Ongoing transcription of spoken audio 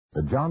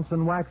The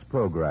Johnson Wax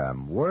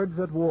Program, Words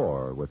at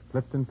War with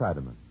Clifton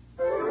Fadiman.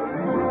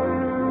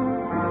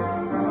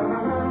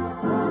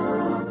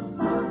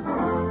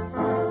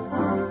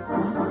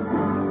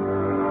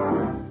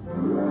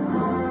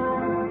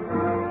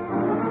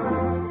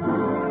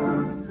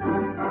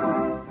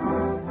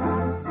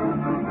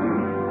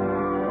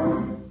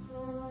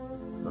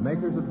 The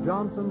makers of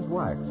Johnson's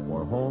Wax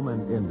for Home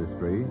and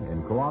Industry,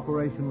 in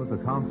cooperation with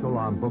the Council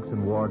on Books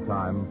in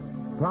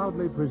Wartime,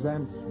 proudly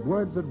presents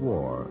Words at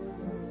War,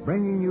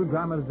 bringing you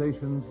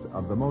dramatizations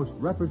of the most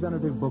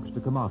representative books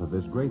to come out of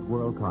this great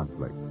world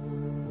conflict.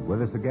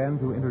 With us again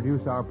to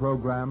introduce our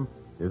program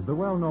is the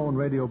well-known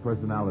radio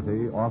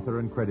personality, author,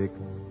 and critic,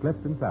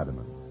 Clifton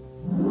Fadiman.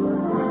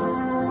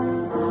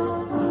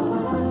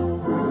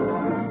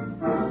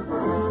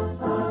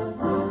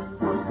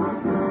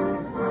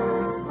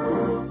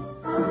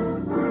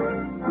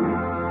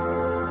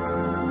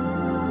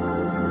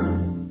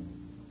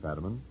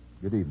 Fadiman,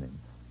 good evening.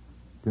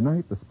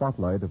 Tonight, the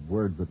spotlight of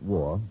Words at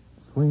War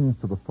swings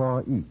to the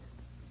far east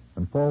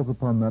and falls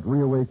upon that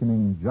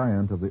reawakening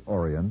giant of the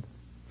Orient,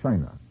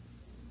 China,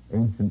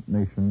 ancient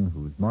nation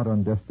whose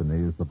modern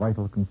destiny is the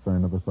vital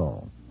concern of us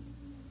all.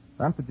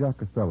 After Jack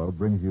Costello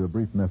brings you a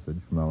brief message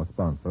from our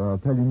sponsor, I'll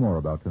tell you more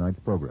about tonight's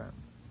program.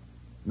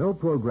 No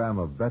program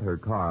of better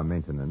car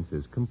maintenance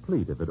is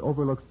complete if it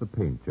overlooks the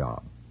paint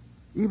job.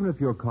 Even if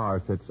your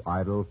car sits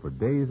idle for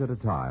days at a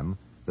time,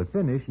 the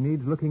finish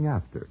needs looking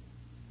after.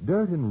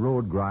 Dirt and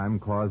road grime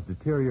cause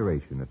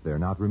deterioration if they're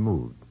not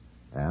removed,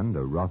 and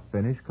a rough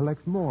finish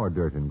collects more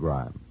dirt and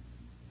grime.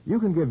 You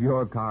can give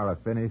your car a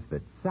finish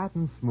that's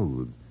satin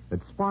smooth,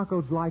 that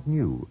sparkles like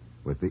new,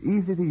 with the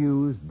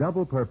easy-to-use,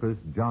 double-purpose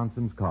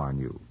Johnson's Car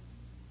New.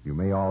 You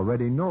may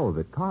already know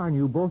that Car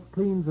New both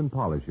cleans and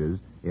polishes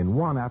in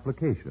one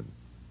application.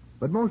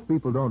 But most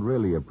people don't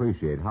really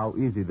appreciate how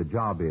easy the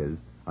job is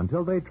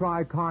until they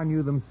try Car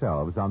New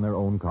themselves on their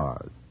own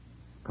cars.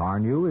 Car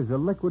New is a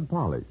liquid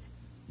polish.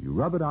 You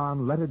rub it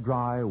on, let it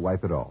dry,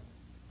 wipe it off.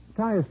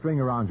 Tie a string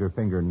around your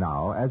finger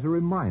now as a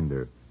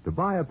reminder to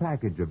buy a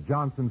package of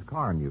Johnson's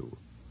Car New,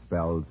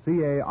 spelled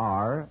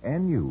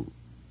C-A-R-N-U.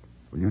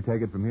 Will you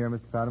take it from here,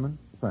 Mr. Fadiman?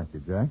 Thank you,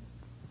 Jack.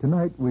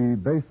 Tonight, we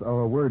base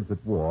our Words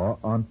at War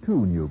on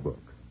two new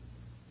books.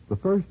 The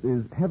first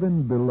is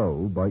Heaven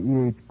Below by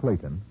E.H.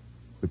 Clayton,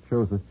 which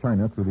shows us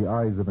China through the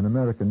eyes of an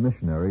American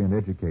missionary and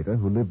educator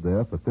who lived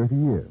there for 30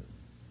 years.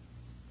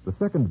 The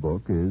second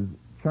book is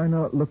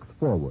China Looks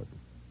Forward,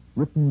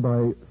 written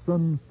by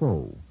Sun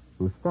Fo,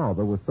 whose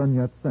father was Sun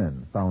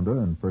Yat-sen,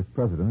 founder and first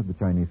president of the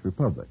Chinese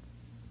Republic.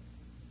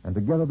 And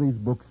together these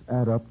books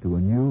add up to a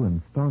new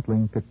and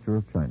startling picture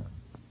of China,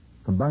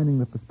 combining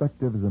the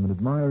perspectives of an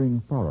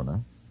admiring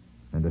foreigner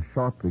and a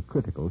sharply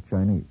critical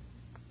Chinese.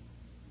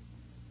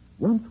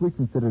 Once we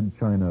considered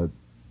China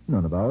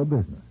none of our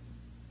business.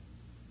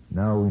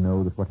 Now we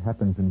know that what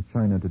happens in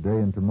China today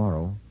and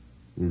tomorrow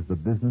is the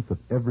business of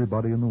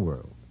everybody in the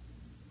world.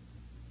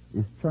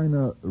 Is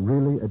China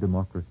really a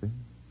democracy?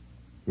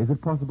 Is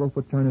it possible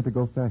for China to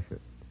go fascist?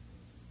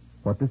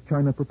 What does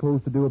China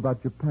propose to do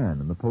about Japan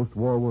in the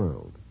post-war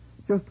world?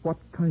 Just what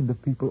kind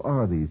of people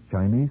are these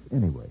Chinese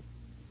anyway?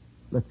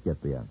 Let's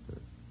get the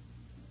answers.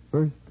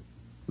 First,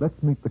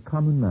 let's meet the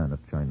common man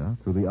of China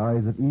through the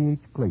eyes of E.H.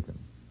 Clayton,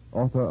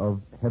 author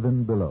of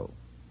Heaven Below.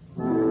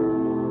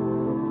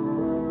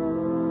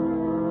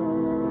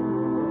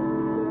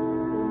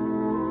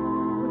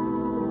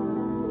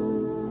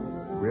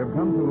 We have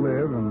come to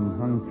live in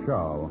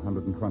Hangzhou,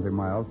 120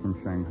 miles from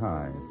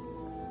Shanghai.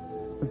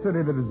 A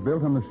city that is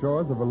built on the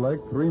shores of a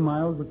lake 3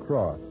 miles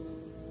across,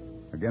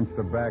 against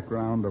a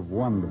background of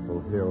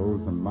wonderful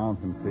hills and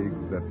mountain peaks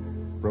that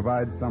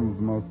provide some of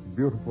the most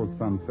beautiful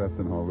sunsets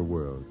in all the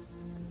world.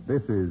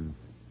 This is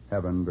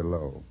Heaven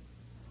Below.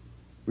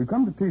 We've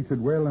come to teach at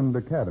Wayland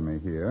Academy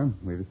here.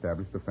 We've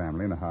established a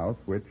family in a house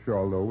which,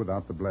 although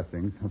without the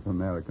blessings of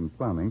American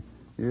plumbing,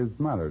 is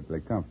moderately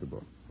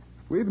comfortable.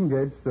 We've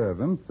engaged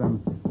servants and...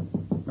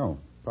 Oh,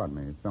 pardon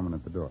me, someone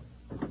at the door.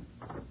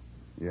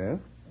 Yes?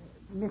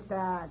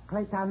 Mr.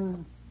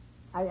 Clayton,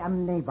 I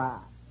am neighbor,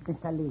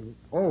 Mr. Lee.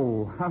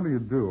 Oh, how do you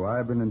do?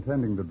 I've been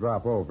intending to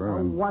drop over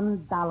and...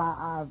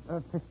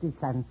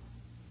 $1.50.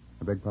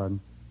 I beg pardon?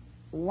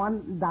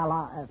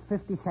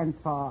 $1.50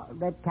 for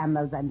red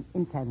candles and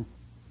incense.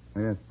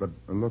 Yes, but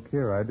look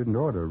here, I didn't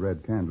order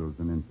red candles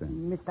and incense.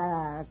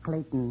 Mr.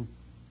 Clayton,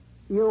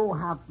 you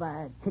have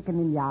chicken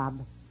in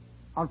yard,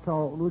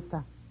 also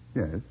rooster.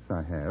 Yes,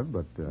 I have,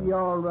 but...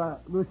 Your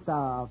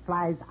rooster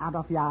flies out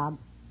of yard,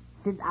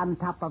 sit on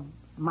top of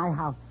my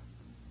house.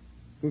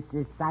 This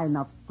is sign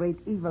of great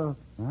evil.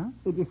 Huh?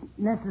 It is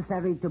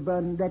necessary to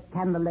burn red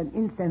candle and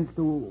incense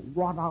to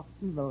ward off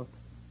evil.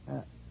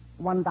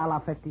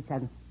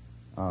 $1.50.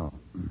 Oh,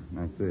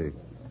 I see.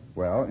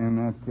 Well, in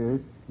that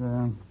case,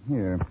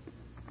 here,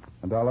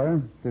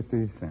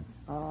 $1.50.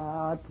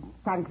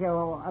 Thank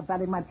you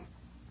very much.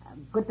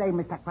 Good day,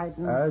 Mr.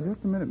 Clayton.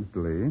 Just a minute,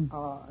 Mr. Lee.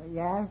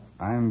 Yes?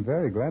 I'm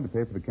very glad to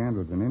pay for the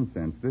candles and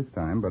incense this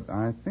time, but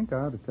I think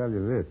I ought to tell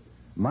you this.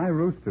 My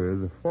rooster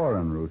is a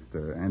foreign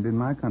rooster, and in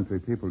my country,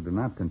 people do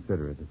not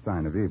consider it a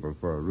sign of evil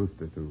for a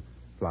rooster to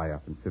fly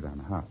up and sit on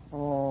a house.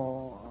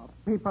 Oh,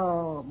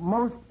 people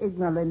most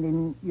ignorant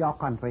in your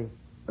country.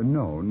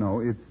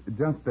 No, it's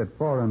just that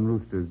foreign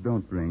roosters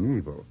don't bring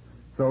evil.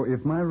 So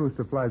if my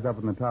rooster flies up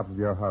on the top of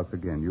your house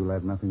again, you'll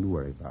have nothing to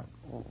worry about.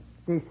 Oh,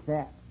 this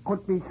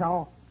could be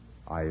so.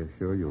 I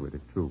assure you it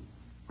is true.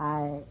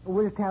 I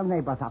will tell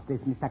neighbors of this,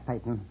 Mr.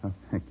 Clayton. Oh,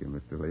 thank you,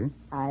 Mr. Lee.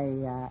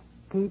 I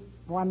keep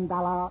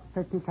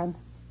 $1.50.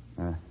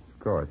 Of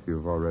course,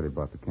 you've already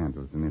bought the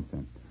candles and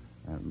incense.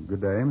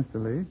 Good day,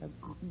 Mr. Lee.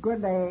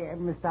 Good day,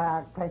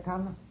 Mr.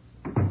 Clayton.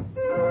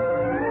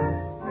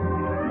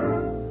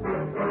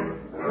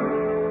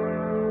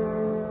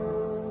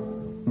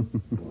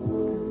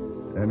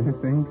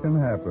 Anything can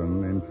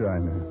happen in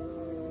China.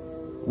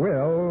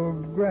 Well,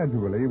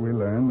 gradually we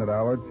learned that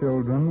our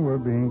children were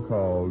being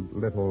called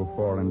little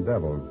foreign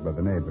devils by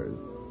the neighbors.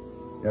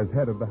 As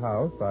head of the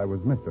house, I was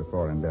Mr.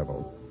 Foreign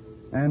Devil.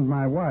 And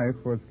my wife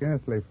was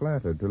scarcely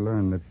flattered to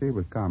learn that she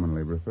was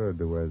commonly referred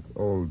to as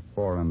Old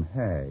Foreign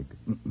Hag.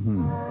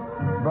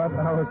 But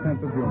our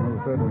sense of humor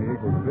was certainly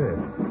equal to this.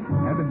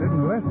 And it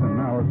didn't lessen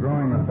our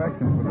growing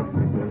affection for the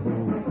people who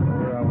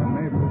were our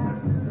neighbors.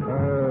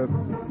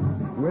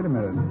 Wait a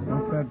minute.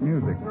 What's that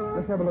music?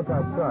 Let's have a look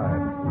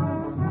outside.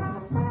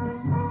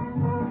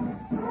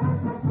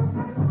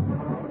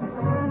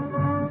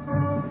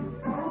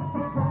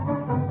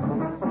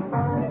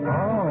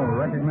 Oh,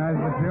 recognize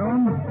the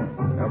tune?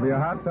 There'll be a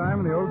hot time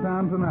in the old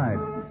town tonight.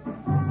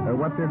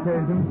 What's the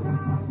occasion?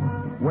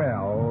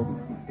 Well,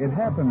 it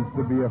happens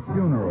to be a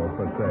funeral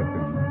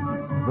procession.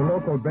 The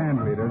local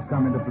band leader's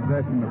come into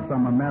possession of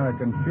some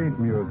American sheet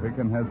music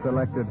and has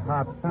selected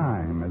Hot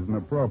Time as an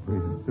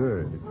appropriate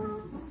dirge.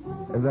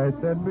 As I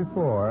said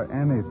before,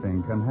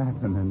 anything can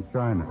happen in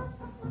China.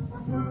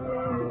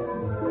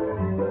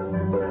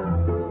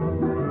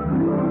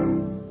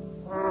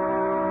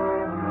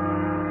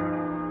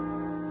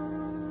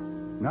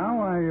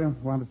 Now I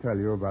want to tell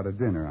you about a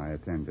dinner I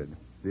attended.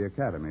 The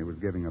Academy was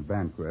giving a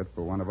banquet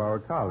for one of our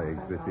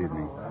colleagues this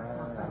evening.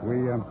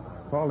 We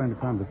called into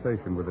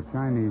conversation with a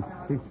Chinese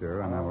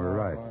teacher on our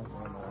right.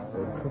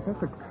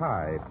 Professor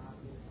Kai,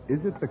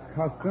 is it the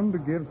custom to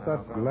give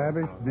such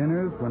lavish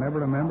dinners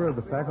whenever a member of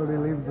the faculty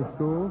leaves the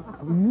school?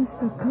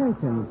 Mr.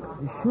 Clayton,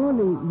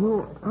 surely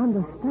you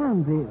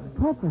understand the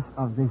purpose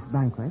of this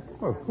banquet?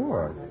 Well, of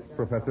course.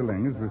 Professor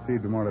Ling has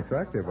received a more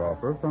attractive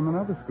offer from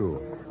another school.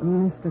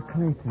 Mr.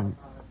 Clayton,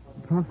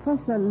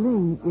 Professor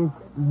Ling is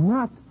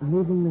not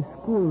leaving the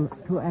school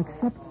to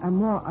accept a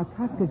more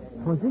attractive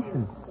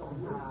position.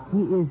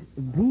 He is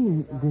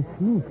being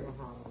dismissed.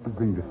 He's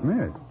being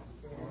dismissed?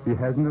 He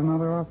hasn't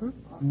another offer?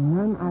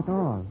 None at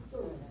all.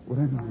 Well,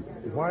 then,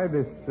 why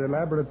this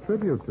elaborate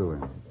tribute to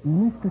him?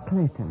 Mr.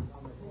 Clayton,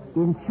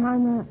 in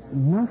China,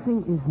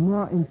 nothing is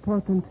more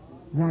important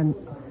than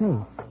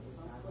faith.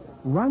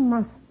 One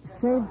must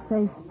save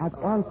faith at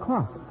all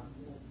costs.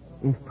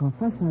 If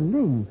Professor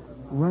Ling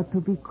were to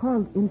be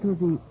called into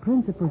the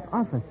principal's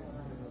office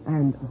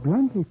and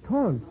bluntly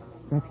told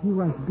that he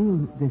was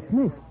being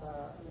dismissed,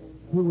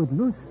 he would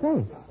lose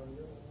faith.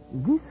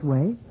 This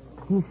way,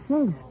 he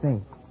saves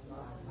faith.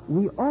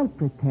 We all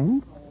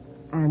pretend,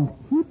 and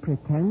he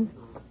pretends,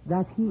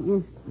 that he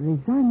is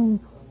resigning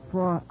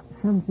for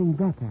something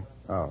better.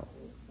 Oh,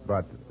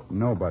 but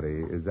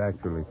nobody is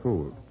actually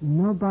fooled.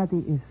 Nobody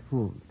is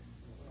fooled.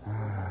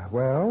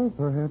 Well,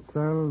 perhaps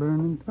I'll learn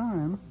in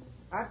time.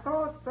 A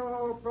toast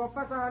to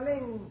Professor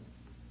Ling,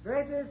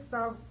 greatest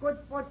of good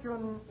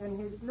fortune in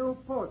his new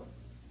post.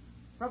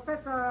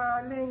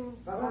 Professor Ling.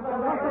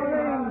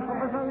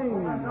 Professor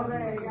Ling.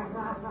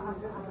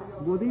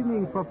 Good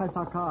evening,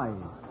 Professor Kai.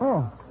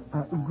 Oh,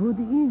 good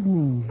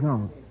evening,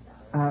 Jean.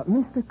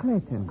 Mr.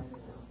 Clayton,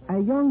 a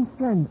young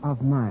friend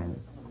of mine,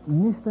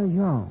 Mr.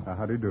 Jean.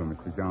 How do you do,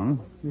 Mr. John?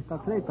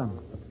 Mr. Clayton.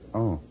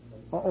 Oh,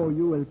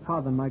 You will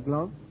pardon my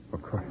glove?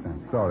 of course,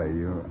 I'm sorry.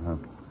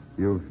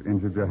 You've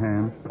injured your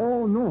hand?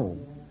 Oh, no.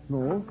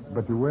 No,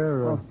 But you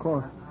wear... of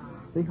course.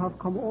 They have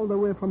come all the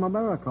way from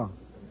America.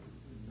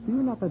 Do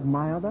you not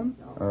admire them?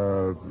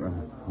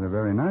 They're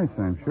very nice,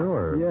 I'm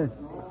sure. Yes.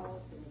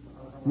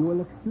 You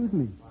will excuse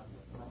me.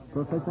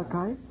 Professor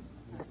Kai?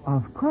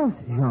 Of course,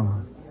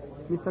 Jean.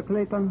 Mr.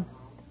 Clayton,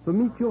 to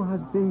meet you has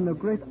been the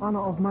great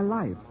honor of my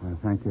life.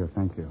 Thank you.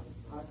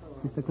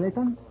 Mr.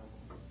 Clayton,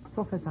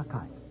 Professor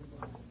Kai.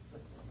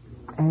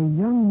 A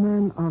young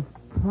man of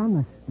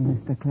promise,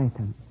 Mr.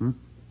 Clayton.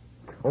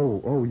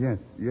 Oh,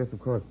 yes, of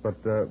course.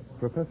 But,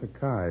 Professor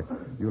Kai,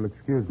 you'll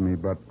excuse me,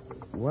 but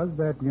was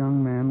that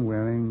young man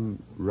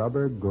wearing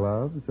rubber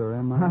gloves, or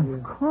am I...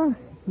 Of course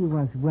he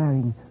was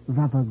wearing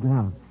rubber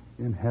gloves.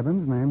 In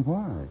heaven's name,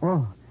 why?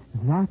 Oh,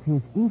 that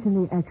is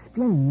easily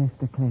explained,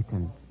 Mr.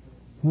 Clayton.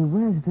 He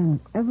wears them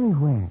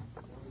everywhere.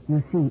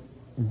 You see,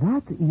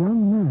 that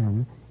young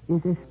man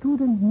is a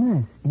student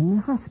nurse in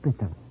the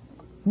hospital.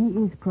 He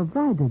is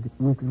provided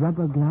with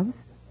rubber gloves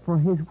for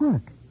his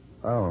work.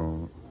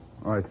 Oh,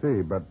 I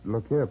see. But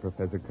look here,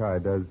 Professor Kai,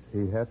 does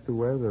he have to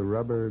wear the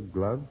rubber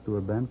gloves to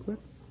a banquet?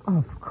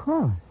 Of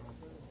course.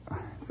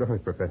 sorry,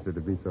 Professor,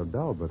 to be so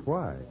dull, but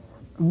why?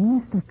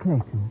 Mr.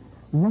 Clayton,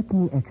 let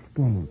me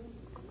explain.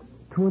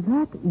 To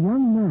that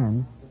young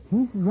man,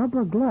 his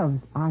rubber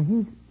gloves are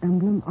his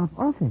emblem of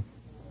office.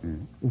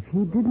 If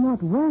he did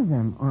not wear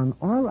them on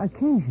all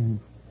occasions,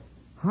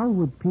 how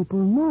would people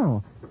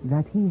know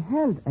that he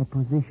held a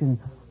position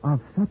of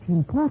such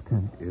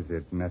importance? Is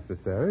it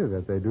necessary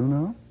that they do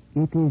know?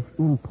 It is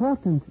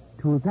important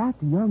to that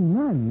young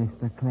man,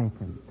 Mr.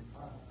 Clayton.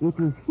 It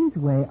is his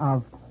way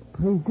of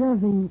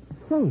preserving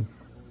faith.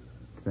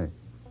 Say,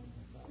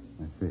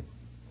 I see.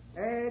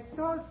 A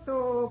toast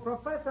to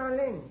Professor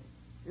Ling.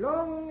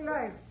 Long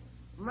life,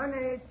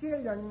 many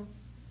children,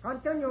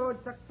 continued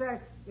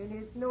success in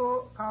his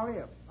new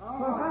career.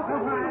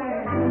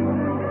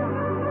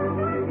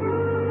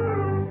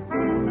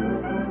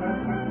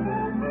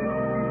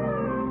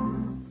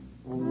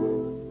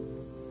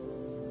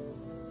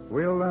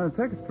 We'll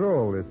take a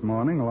stroll this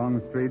morning along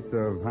the streets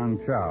of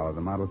Hangzhou,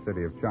 the model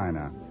city of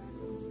China.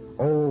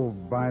 Oh,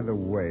 by the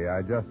way,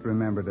 I just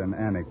remembered an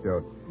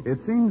anecdote. It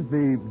seems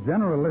the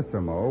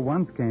Generalissimo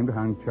once came to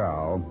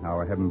Hangzhou,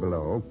 our heaven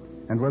below,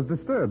 and was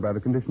disturbed by the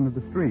condition of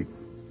the streets.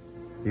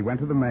 He went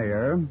to the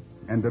mayor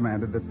and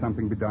demanded that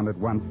something be done at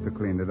once to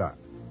clean it up.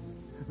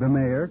 The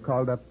mayor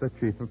called up the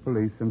chief of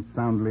police and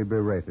soundly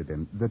berated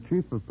him. The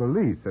chief of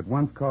police at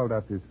once called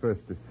up his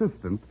first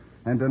assistant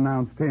and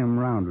denounced him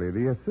roundly.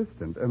 The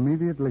assistant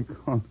immediately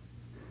called.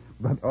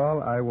 But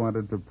all I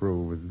wanted to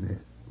prove was this.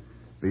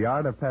 The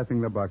art of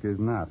passing the buck is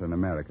not an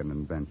American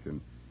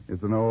invention.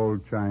 It's an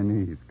old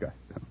Chinese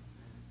custom.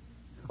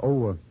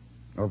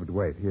 But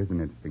wait, here's an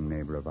interesting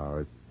neighbor of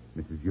ours,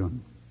 Mrs.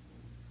 Yun.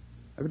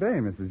 Good day,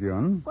 Mrs.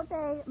 Yun. Good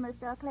day,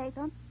 Mr.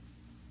 Clayton.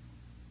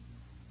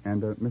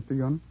 And, Mr.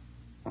 Yun?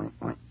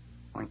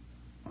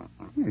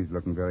 He's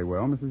looking very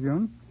well, Mrs.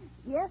 Yun.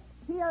 Yes,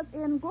 he is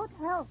in good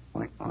health.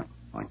 Well,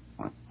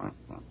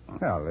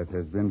 it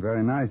has been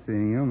very nice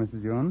seeing you,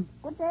 Mrs. Yun.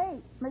 Good day,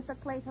 Mr.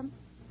 Clayton.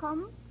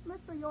 Come,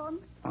 Mr. Yun.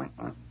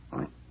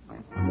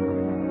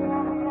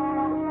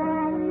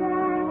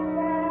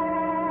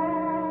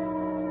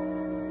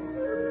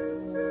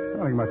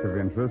 Nothing much of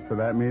interest for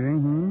that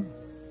meeting,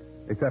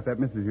 Except that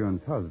Mrs.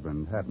 Yun's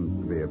husband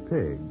happens to be a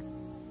pig.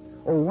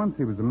 Once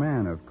he was a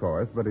man, of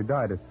course, but he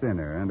died a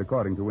sinner, and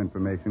according to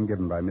information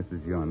given by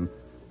Mrs. Yun,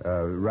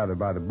 rather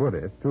by the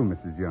Buddhist to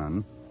Mrs.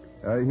 Yun,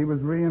 he was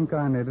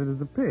reincarnated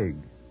as a pig.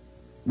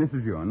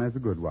 Mrs. Yun, as a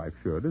good wife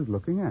should, is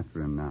looking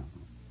after him now.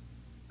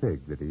 Pig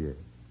that he is.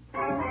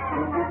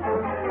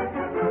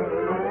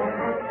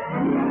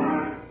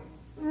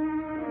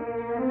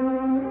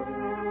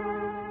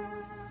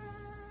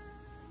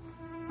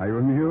 Are you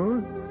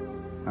amused?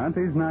 Aren't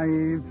these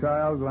naive,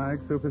 childlike,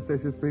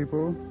 superstitious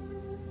people?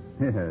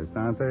 Yes,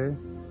 aren't they?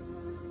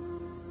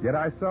 Yet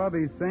I saw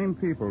these same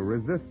people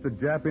resist the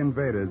Jap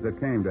invaders that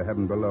came to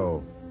heaven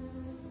below.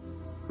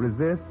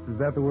 Resist, is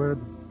that the word?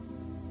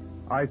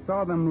 I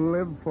saw them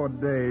live for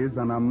days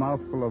on a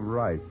mouthful of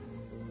rice.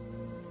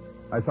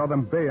 I saw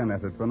them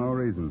bayoneted for no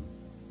reason.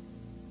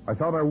 I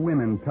saw their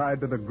women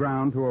tied to the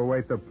ground to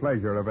await the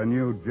pleasure of a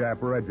new Jap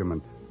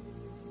regiment.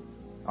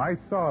 I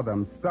saw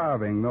them,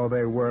 starving though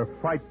they were,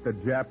 fight the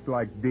Japs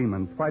like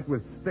demons, fight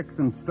with sticks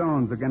and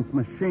stones against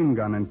machine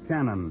gun and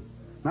cannon,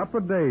 not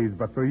for days,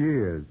 but for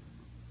years.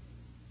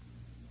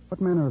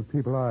 What manner of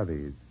people are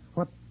these?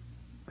 What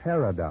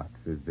paradox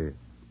is this?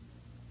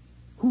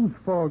 Whose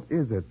fault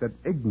is it that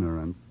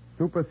ignorance,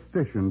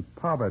 superstition,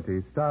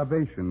 poverty,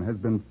 starvation has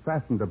been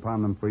fastened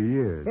upon them for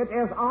years? It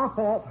is our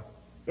fault.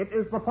 It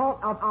is the fault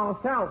of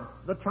ourselves,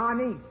 the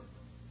Chinese.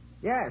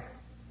 Yes,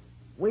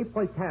 we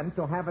pretend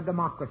to have a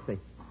democracy.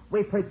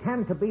 We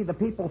pretend to be the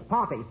People's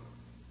Party.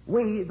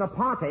 We, the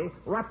party,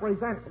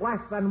 represent less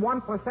than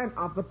 1%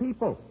 of the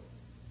people.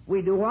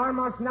 We do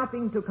almost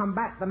nothing to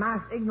combat the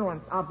mass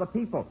ignorance of the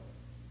people.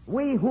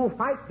 We who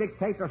fight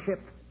dictatorship,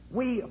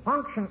 we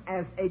function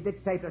as a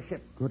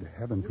dictatorship. Good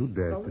heavens, who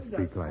dares to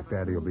speak like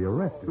that? He'll be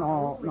arrested.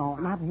 No,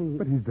 not he.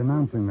 But he's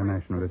denouncing the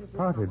Nationalist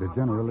Party, the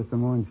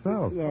Generalissimo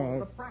himself.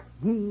 Yes,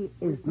 he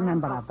is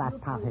member of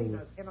that party.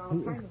 He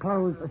is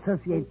close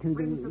associate to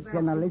the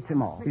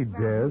Generalissimo. He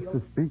dares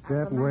to speak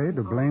that way,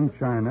 to blame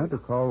China, to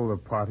call the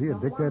party a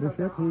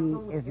dictatorship?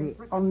 He is the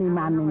only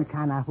man in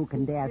China who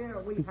can dare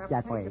speak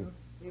that way.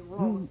 He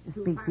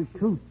speaks the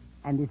truth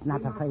and is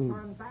not afraid.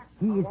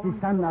 He is the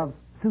son of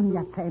Sun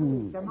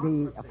Yat-sen,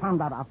 the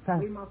founder of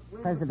first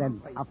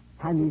president of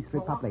Chinese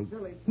Republic.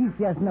 He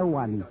fears no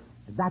one.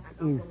 That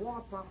is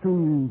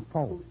Sun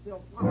Po.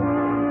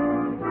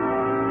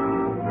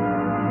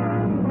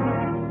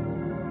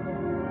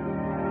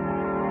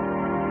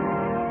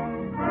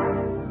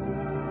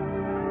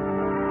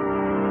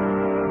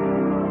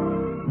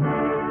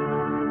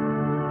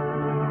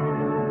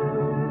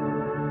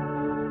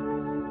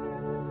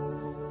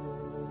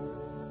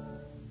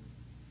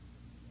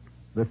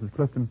 This is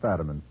Clifton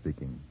Fadiman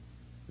speaking.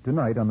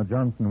 Tonight on the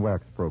Johnson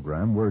Wax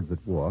program, Words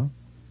at War,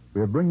 we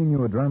are bringing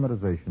you a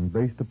dramatization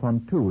based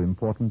upon two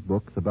important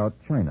books about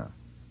China.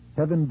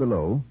 Heaven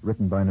Below,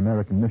 written by an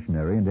American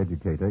missionary and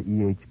educator,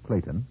 E.H.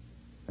 Clayton,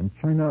 and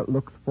China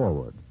Looks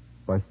Forward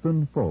by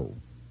Sun Po,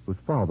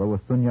 whose father was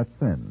Sun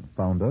Yat-sen,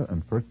 founder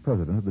and first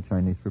president of the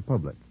Chinese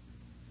Republic.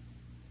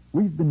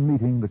 We've been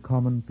meeting the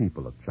common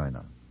people of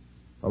China,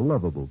 a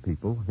lovable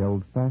people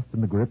held fast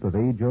in the grip of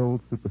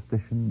age-old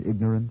superstition,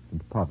 ignorance,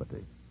 and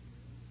poverty.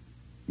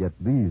 Yet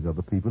these are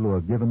the people who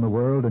have given the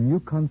world a new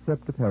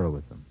concept of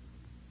heroism.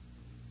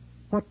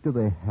 What do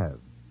they have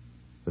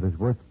that is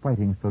worth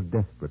fighting so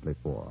desperately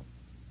for?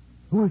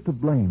 Who is to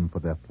blame for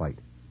their plight?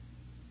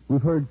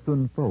 We've heard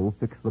Sun Fo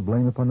fix the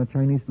blame upon the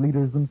Chinese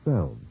leaders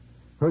themselves,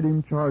 heard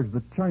him charge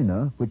that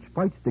China, which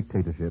fights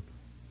dictatorships,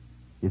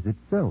 is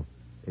itself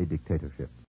a dictatorship.